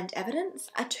information and evidence,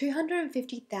 a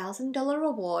 $250,000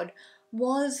 reward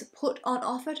was put on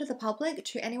offer to the public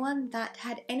to anyone that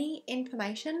had any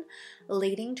information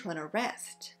leading to an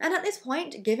arrest. And at this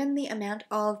point, given the amount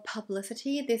of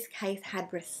publicity this case had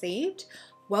received,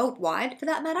 worldwide for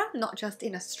that matter, not just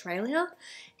in Australia,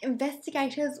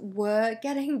 investigators were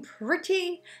getting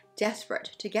pretty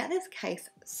desperate to get this case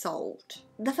solved.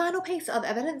 The final piece of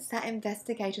evidence that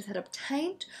investigators had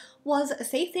obtained was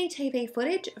CCTV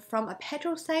footage from a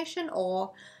petrol station,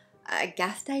 or a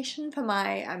gas station for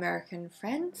my American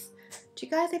friends. Do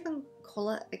you guys even call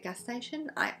it a gas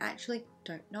station? I actually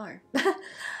don't know.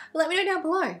 Let me know down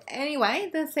below.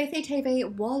 Anyway, the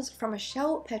CCTV was from a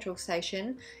Shell petrol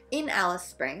station in Alice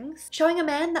Springs, showing a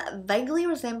man that vaguely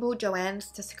resembled Joanne's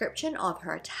description of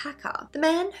her attacker. The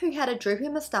man, who had a droopy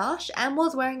moustache and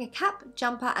was wearing a cap,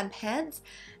 jumper and pants,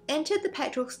 entered the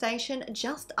petrol station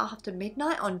just after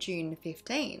midnight on June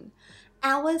 15.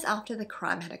 Hours after the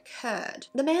crime had occurred.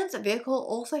 The man's vehicle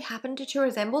also happened to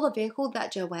resemble the vehicle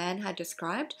that Joanne had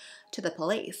described to the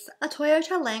police, a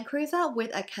Toyota Land Cruiser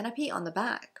with a canopy on the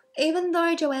back. Even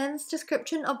though Joanne's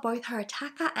description of both her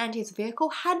attacker and his vehicle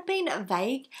had been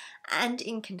vague and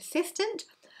inconsistent,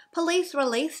 police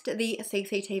released the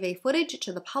CCTV footage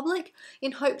to the public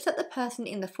in hopes that the person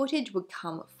in the footage would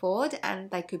come forward and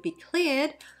they could be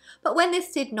cleared. But when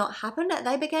this did not happen,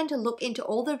 they began to look into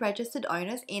all the registered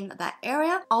owners in that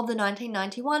area of the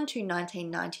 1991 to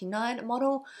 1999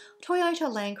 model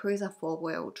Toyota Land Cruiser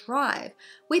 4-wheel drive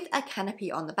with a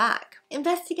canopy on the back.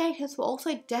 Investigators were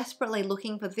also desperately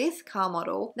looking for this car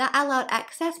model that allowed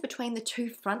access between the two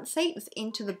front seats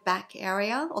into the back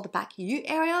area, or the back ute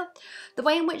area, the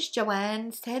way in which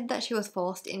Joanne said that she was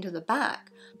forced into the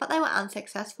back, but they were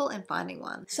unsuccessful in finding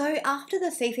one. So after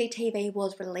the CCTV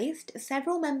was released,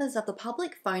 several members of the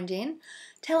public phoned in,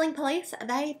 telling police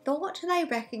they thought they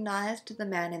recognised the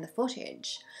man in the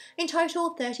footage. In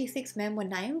total, 36 men were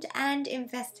named and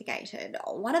investigated.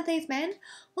 One of these men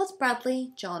was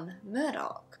Bradley John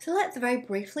Murdoch. So let's very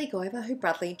briefly go over who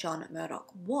Bradley John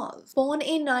Murdoch was. Born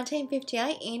in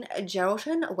 1958 in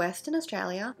Geraldton, Western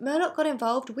Australia, Murdoch got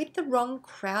involved with the wrong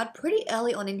crowd pretty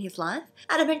early on in his life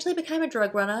and eventually became a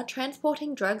drug runner,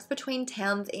 transporting drugs between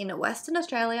towns in Western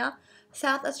Australia,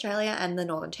 South Australia and the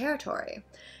Northern Territory.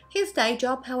 His day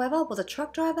job, however, was a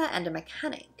truck driver and a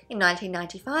mechanic. In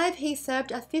 1995, he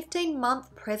served a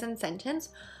 15-month prison sentence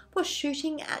for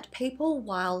shooting at people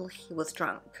while he was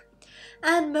drunk.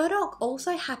 And Murdoch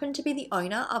also happened to be the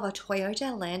owner of a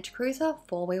Toyota Land Cruiser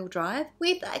 4-wheel drive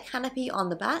with a canopy on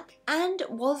the back, and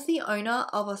was the owner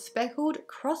of a speckled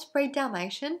crossbreed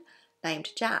Dalmatian named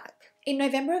Jack. In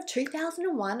November of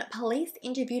 2001, police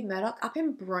interviewed Murdoch up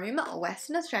in Broome,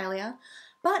 Western Australia,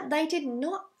 but they did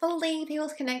not believe he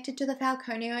was connected to the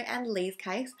Falconio and Lees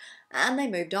case, and they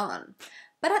moved on.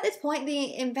 But at this point,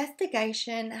 the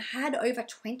investigation had over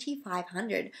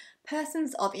 2,500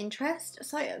 persons of interest,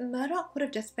 so Murdoch would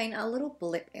have just been a little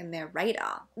blip in their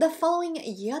radar. The following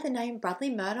year, the name Bradley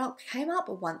Murdoch came up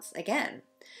once again.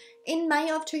 In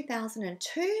May of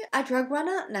 2002, a drug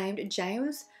runner named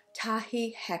James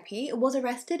Tahi Heppy was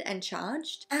arrested and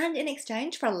charged, and in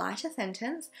exchange for a lighter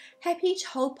sentence, Heppy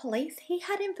told police he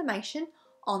had information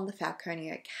on the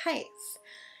Falconio case.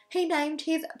 He named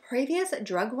his previous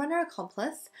drug runner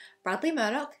accomplice, Bradley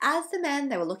Murdoch, as the man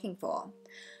they were looking for.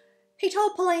 He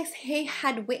told police he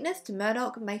had witnessed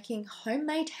Murdoch making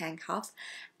homemade handcuffs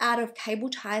out of cable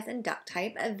ties and duct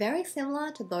tape, very similar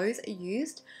to those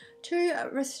used to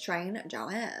restrain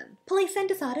Joanne. Police then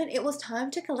decided it was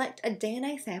time to collect a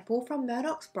DNA sample from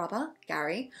Murdoch's brother,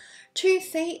 Gary, to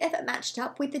see if it matched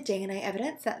up with the DNA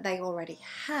evidence that they already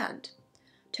had.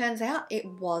 Turns out it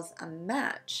was a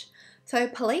match, so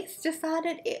police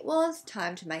decided it was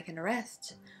time to make an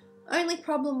arrest. Only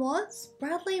problem was,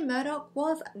 Bradley Murdoch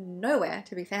was nowhere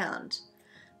to be found.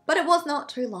 But it was not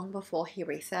too long before he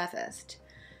resurfaced.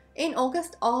 In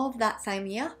August of that same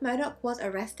year, Murdoch was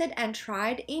arrested and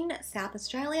tried in South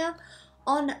Australia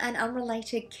on an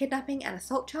unrelated kidnapping and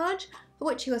assault charge, for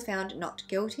which he was found not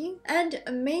guilty. And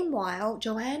meanwhile,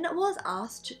 Joanne was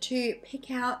asked to pick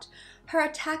out her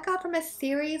attacker from a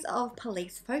series of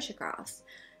police photographs,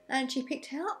 and she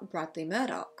picked out Bradley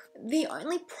Murdoch. The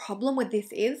only problem with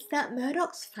this is that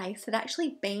Murdoch's face had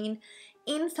actually been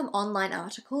in some online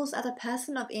articles as a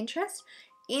person of interest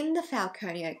in the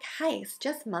Falconio case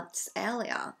just months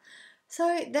earlier.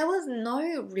 So there was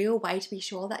no real way to be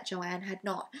sure that Joanne had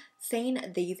not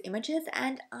seen these images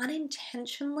and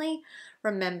unintentionally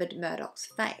remembered Murdoch's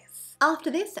face. After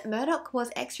this, Murdoch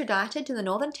was extradited to the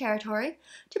Northern Territory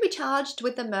to be charged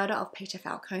with the murder of Peter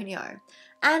Falconio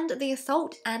and the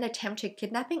assault and attempted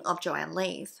kidnapping of Joanne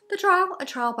Lees. The trial, a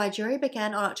trial by jury,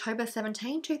 began on October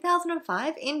 17,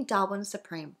 2005 in Darwin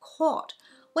Supreme Court,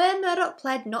 where Murdoch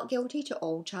pled not guilty to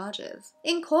all charges.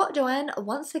 In court, Joanne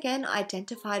once again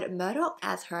identified Murdoch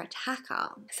as her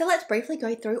attacker. So let's briefly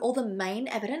go through all the main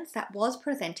evidence that was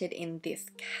presented in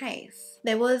this case.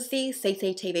 There was the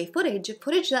CCTV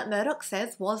footage that Murdoch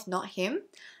says was not him.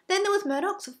 Then there was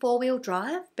Murdoch's four-wheel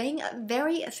drive being a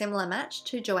very similar match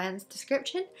to Joanne's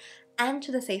description and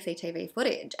to the CCTV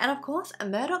footage. And of course,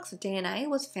 Murdoch's DNA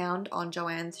was found on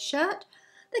Joanne's shirt,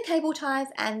 the cable ties,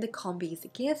 and the Kombi's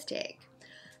gear stick.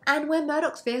 And where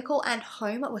Murdoch's vehicle and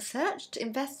home were searched,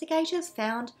 investigators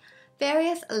found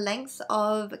various lengths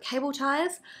of cable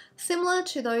ties similar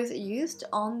to those used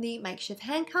on the makeshift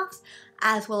handcuffs,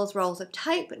 as well as rolls of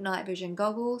tape, night vision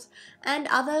goggles, and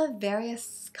other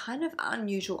various kind of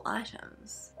unusual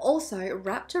items. Also,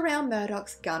 wrapped around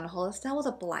Murdoch's gun holster was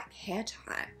a black hair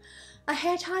tie. A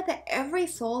hair tie that every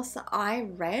source I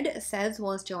read says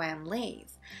was Joanne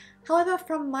Lees. However,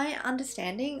 from my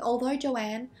understanding, although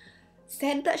Joanne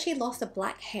said that she lost a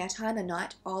black hair tie the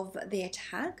night of the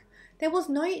attack, there was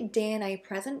no DNA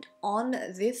present on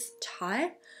this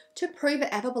tie to prove it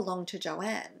ever belonged to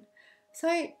Joanne.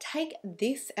 So take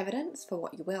this evidence for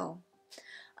what you will.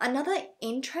 Another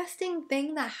interesting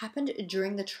thing that happened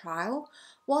during the trial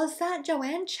was that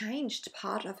Joanne changed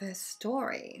part of her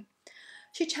story.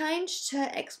 She changed her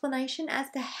explanation as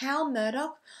to how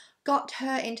Murdoch got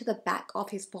her into the back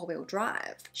of his four-wheel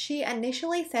drive. She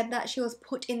initially said that she was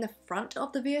put in the front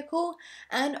of the vehicle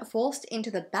and forced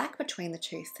into the back between the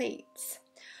two seats.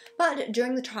 But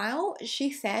during the trial,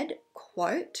 she said,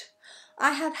 quote,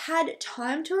 "I have had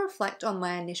time to reflect on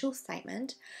my initial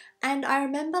statement, and I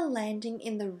remember landing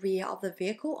in the rear of the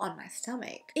vehicle on my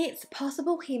stomach. It's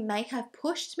possible he may have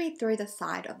pushed me through the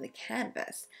side of the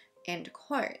canvas." End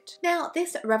quote. Now,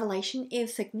 this revelation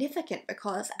is significant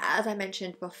because, as I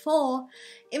mentioned before,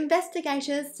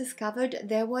 investigators discovered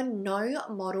there were no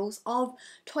models of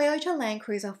Toyota Land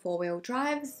Cruiser four-wheel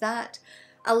drives that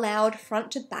allowed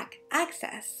front-to-back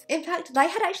access. In fact, they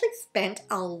had actually spent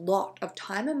a lot of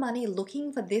time and money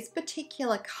looking for this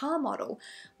particular car model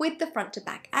with the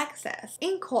front-to-back access.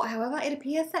 In court, however, it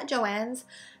appears that Joanne's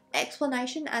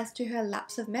explanation as to her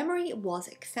lapse of memory was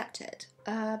accepted.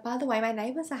 By the way, my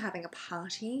neighbours are having a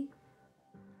party.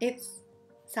 It's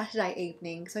Saturday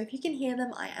evening, so if you can hear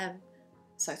them, I am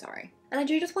so sorry. And I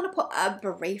do just want to put a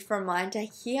brief reminder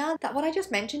here that what I just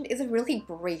mentioned is a really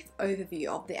brief overview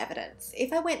of the evidence.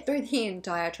 If I went through the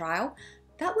entire trial,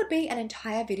 that would be an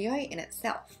entire video in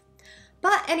itself.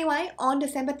 But anyway, on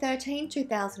December 13,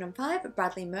 2005,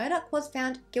 Bradley Murdoch was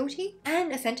found guilty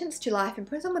and sentenced to life in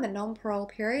prison with a non-parole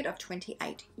period of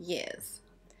 28 years.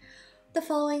 The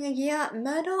following year,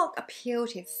 Murdoch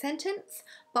appealed his sentence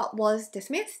but was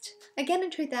dismissed. Again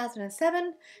in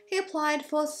 2007, he applied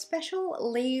for special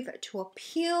leave to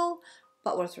appeal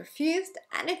but was refused.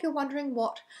 And if you're wondering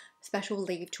what special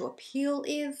leave to appeal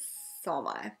is, so am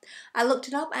I. I looked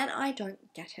it up and I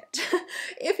don't get it.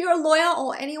 If you're a lawyer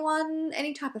or anyone,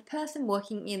 any type of person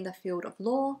working in the field of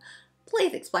law,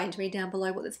 please explain to me down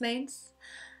below what this means.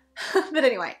 But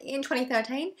anyway, in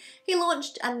 2013, he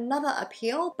launched another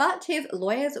appeal, but his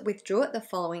lawyers withdrew it the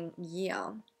following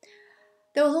year.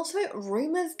 There was also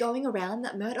rumours going around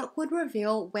that Murdoch would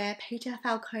reveal where Peter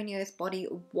Falconio's body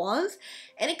was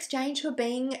in exchange for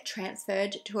being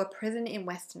transferred to a prison in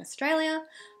Western Australia,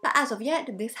 but as of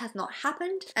yet this has not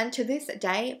happened, and to this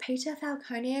day Peter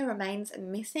Falconio remains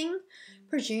missing,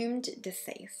 presumed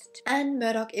deceased, and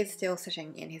Murdoch is still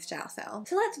sitting in his jail cell.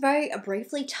 So let's very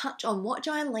briefly touch on what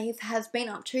Joanne Lees has been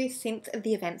up to since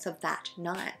the events of that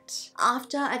night.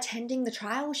 After attending the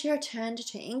trial, she returned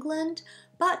to England,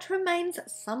 but remains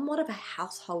somewhat of a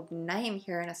household name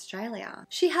here in Australia.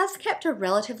 She has kept a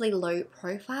relatively low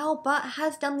profile, but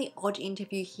has done the odd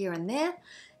interview here and there,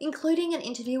 including an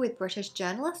interview with British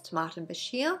journalist Martin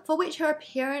Bashir, for which her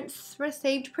appearance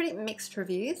received pretty mixed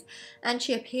reviews, and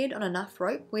she appeared on Enough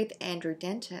Rope with Andrew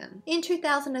Denton. In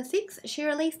 2006, she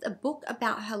released a book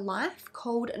about her life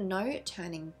called No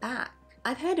Turning Back.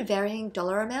 I've heard varying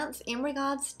dollar amounts in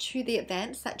regards to the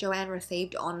advance that Joanne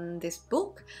received on this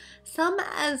book, some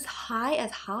as high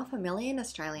as $500,000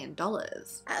 Australian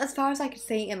dollars. As far as I could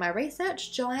see in my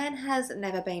research, Joanne has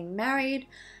never been married,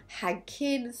 had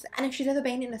kids, and if she's ever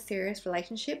been in a serious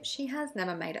relationship, she has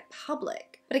never made it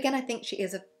public. But again, I think she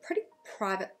is a pretty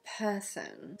private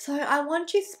person. So I want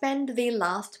to spend the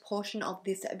last portion of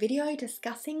this video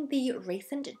discussing the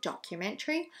recent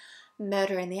documentary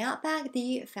Murder in the Outback,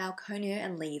 the Falconio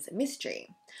and Lees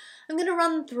mystery. I'm going to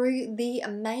run through the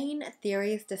main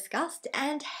theories discussed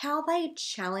and how they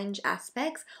challenge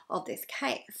aspects of this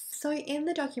case. So in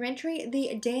the documentary,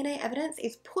 the DNA evidence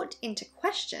is put into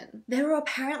question. There were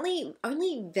apparently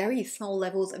only very small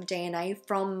levels of DNA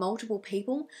from multiple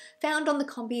people found on the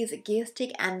Kombi's gear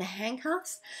stick and the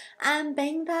handcuffs, and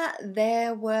being that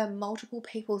there were multiple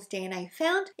people's DNA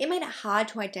found, it made it hard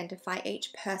to identify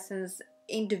each person's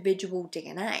individual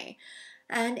DNA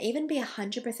and even be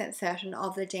 100% certain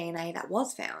of the DNA that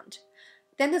was found.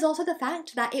 Then there's also the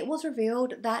fact that it was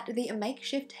revealed that the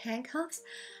makeshift handcuffs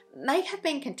may have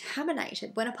been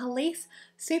contaminated when a police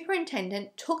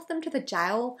superintendent took them to the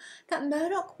jail that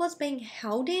Murdoch was being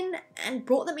held in and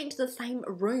brought them into the same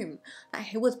room that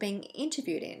he was being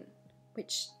interviewed in,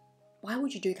 which, why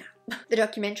would you do that? The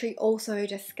documentary also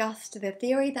discussed the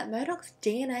theory that Murdoch's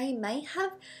DNA may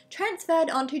have transferred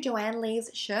onto Joanne Lees'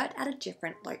 shirt at a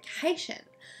different location,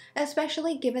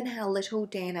 especially given how little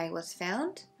DNA was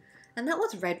found, and that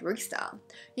was Red Rooster.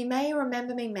 You may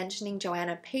remember me mentioning Joanne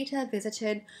and Peter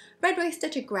visited Red Rooster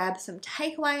to grab some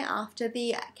takeaway after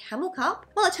the Camel Cup.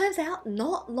 Well, it turns out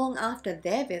not long after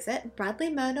their visit, Bradley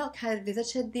Murdoch had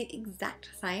visited the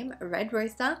exact same Red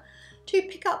Rooster to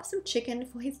pick up some chicken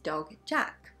for his dog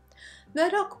Jack.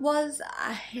 Murdoch was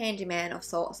a handyman of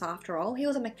sorts after all. He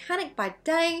was a mechanic by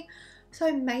day,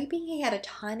 so maybe he had a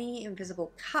tiny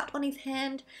invisible cut on his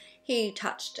hand. He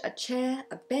touched a chair,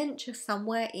 a bench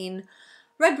somewhere in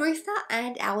Red Rooster,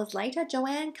 and hours later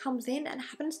Joanne comes in and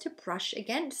happens to brush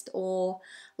against or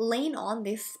lean on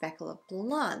this speckle of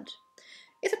blood.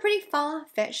 It's a pretty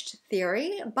far-fetched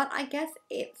theory, but I guess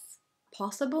it's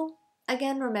possible.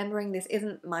 Again, remembering this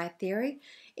isn't my theory,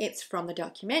 it's from the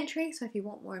documentary, so if you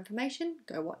want more information,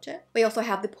 go watch it. We also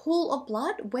have the pool of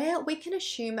blood, where we can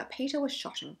assume Peter was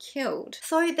shot and killed.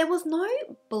 So there was no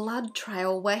blood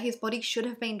trail where his body should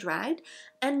have been dragged,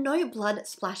 and no blood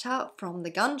splatter from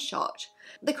the gunshot.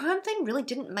 The crime scene really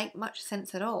didn't make much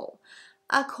sense at all,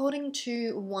 according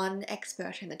to one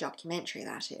expert in the documentary,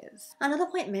 that is. Another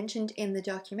point mentioned in the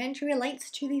documentary relates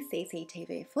to the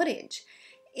CCTV footage.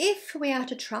 If we are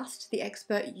to trust the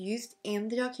expert used in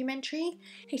the documentary,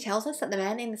 he tells us that the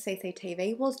man in the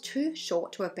CCTV was too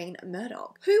short to have been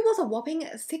Murdoch, who was a whopping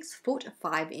 6 foot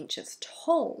 5 inches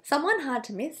tall. Someone hard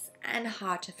to miss and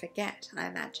hard to forget, I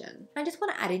imagine. I just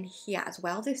want to add in here as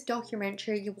well, this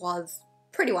documentary was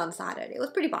pretty one-sided. It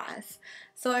was pretty biased.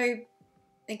 So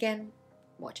again,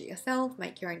 watch it yourself,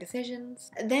 make your own decisions.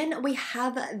 Then we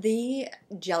have the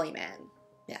Jelly Man.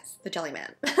 Yes, the Jelly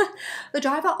Man. The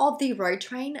driver of the road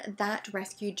train that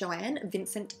rescued Joanne,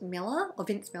 Vince Miller,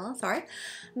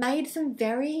 made some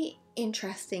very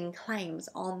interesting claims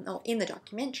in the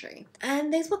documentary.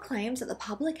 And these were claims that the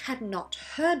public had not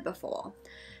heard before.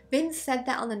 Vince said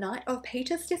that on the night of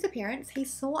Peter's disappearance, he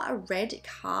saw a red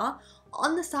car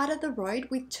on the side of the road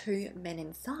with 2 men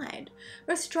inside,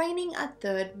 restraining a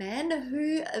third man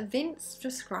who Vince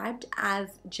described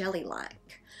as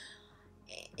jelly-like.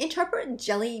 Interpret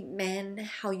Jelly Man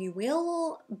how you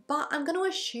will, but I'm going to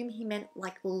assume he meant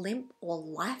like limp or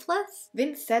lifeless.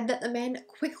 Vince said that the man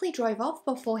quickly drove off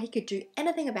before he could do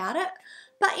anything about it,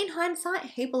 but in hindsight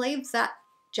he believes that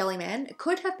Jellyman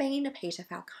could have been Peter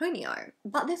Falconio,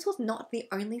 but this was not the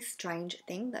only strange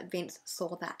thing that Vince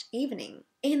saw that evening.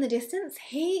 In the distance,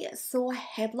 he saw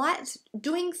headlights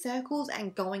doing circles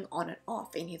and going on and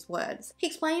off, in his words. He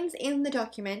explains in the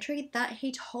documentary that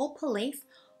he told police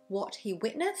what he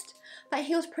witnessed, but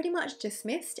he was pretty much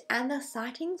dismissed and the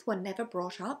sightings were never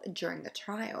brought up during the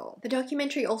trial. The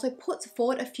documentary also puts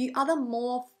forward a few other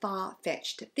more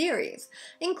far-fetched theories,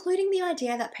 including the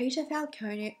idea that Peter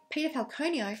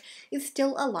Falconio is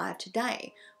still alive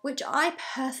today, which I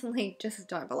personally just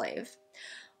don't believe.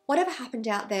 Whatever happened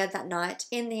out there that night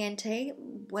in the NT,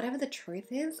 whatever the truth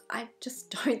is, I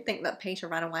just don't think that Peter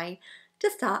ran away to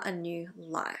start a new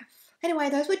life.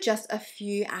 Anyway, those were just a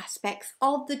few aspects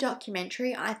of the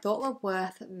documentary I thought were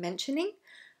worth mentioning.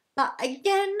 But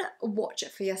again, watch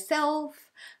it for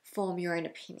yourself, form your own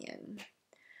opinion.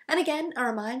 And again, a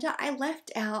reminder, I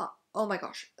left out, oh my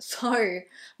gosh, so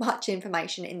much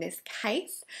information in this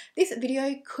case. This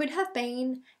video could have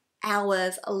been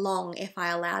hours long if I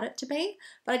allowed it to be,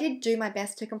 but I did do my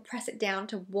best to compress it down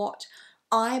to what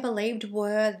I believed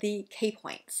were the key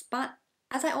points. But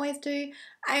as I always do,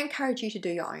 I encourage you to do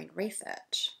your own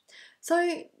research.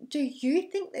 So, do you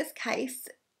think this case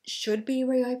should be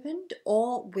reopened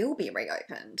or will be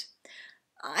reopened?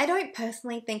 I don't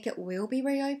personally think it will be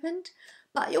reopened,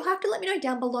 but you'll have to let me know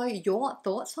down below your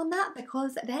thoughts on that,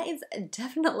 because there is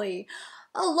definitely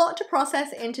a lot to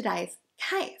process in today's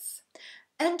case.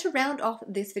 And to round off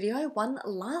this video, one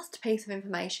last piece of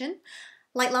information.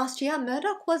 Late last year,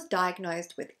 Murdoch was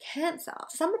diagnosed with cancer.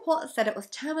 Some reports said it was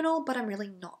terminal, but I'm really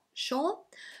not sure.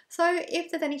 So if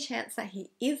there's any chance that he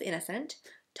is innocent,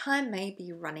 time may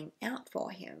be running out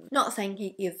for him. Not saying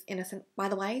he is innocent, by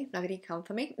the way, nobody come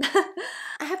for me.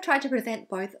 I have tried to present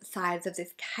both sides of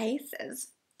this case as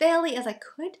fairly as I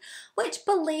could, which,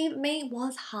 believe me,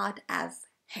 was hard as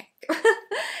heck.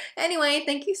 Anyway,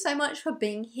 thank you so much for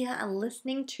being here and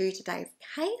listening to today's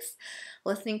case,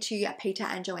 listening to Peter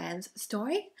and Joanne's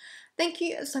story. Thank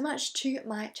you so much to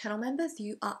my channel members.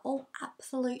 You are all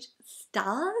absolute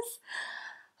stars.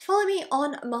 Follow me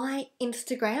on my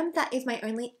Instagram. That is my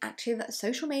only active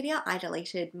social media. I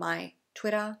deleted my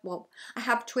Twitter. Well, I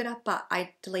have Twitter, but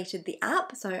I deleted the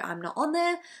app, so I'm not on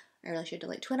there. I really should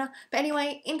delete Twitter. But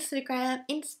anyway,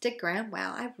 Instagram,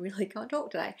 wow, I really can't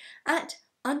talk today, @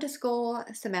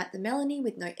 Samantha Melanie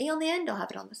with no E on the end. I'll have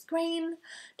it on the screen.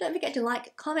 Don't forget to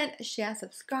like, comment, share,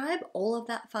 subscribe, all of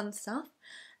that fun stuff.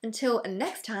 Until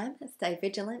next time, stay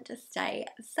vigilant, stay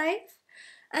safe,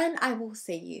 and I will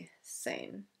see you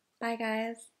soon. Bye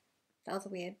guys. That was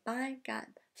weird. Bye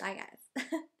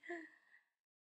guys.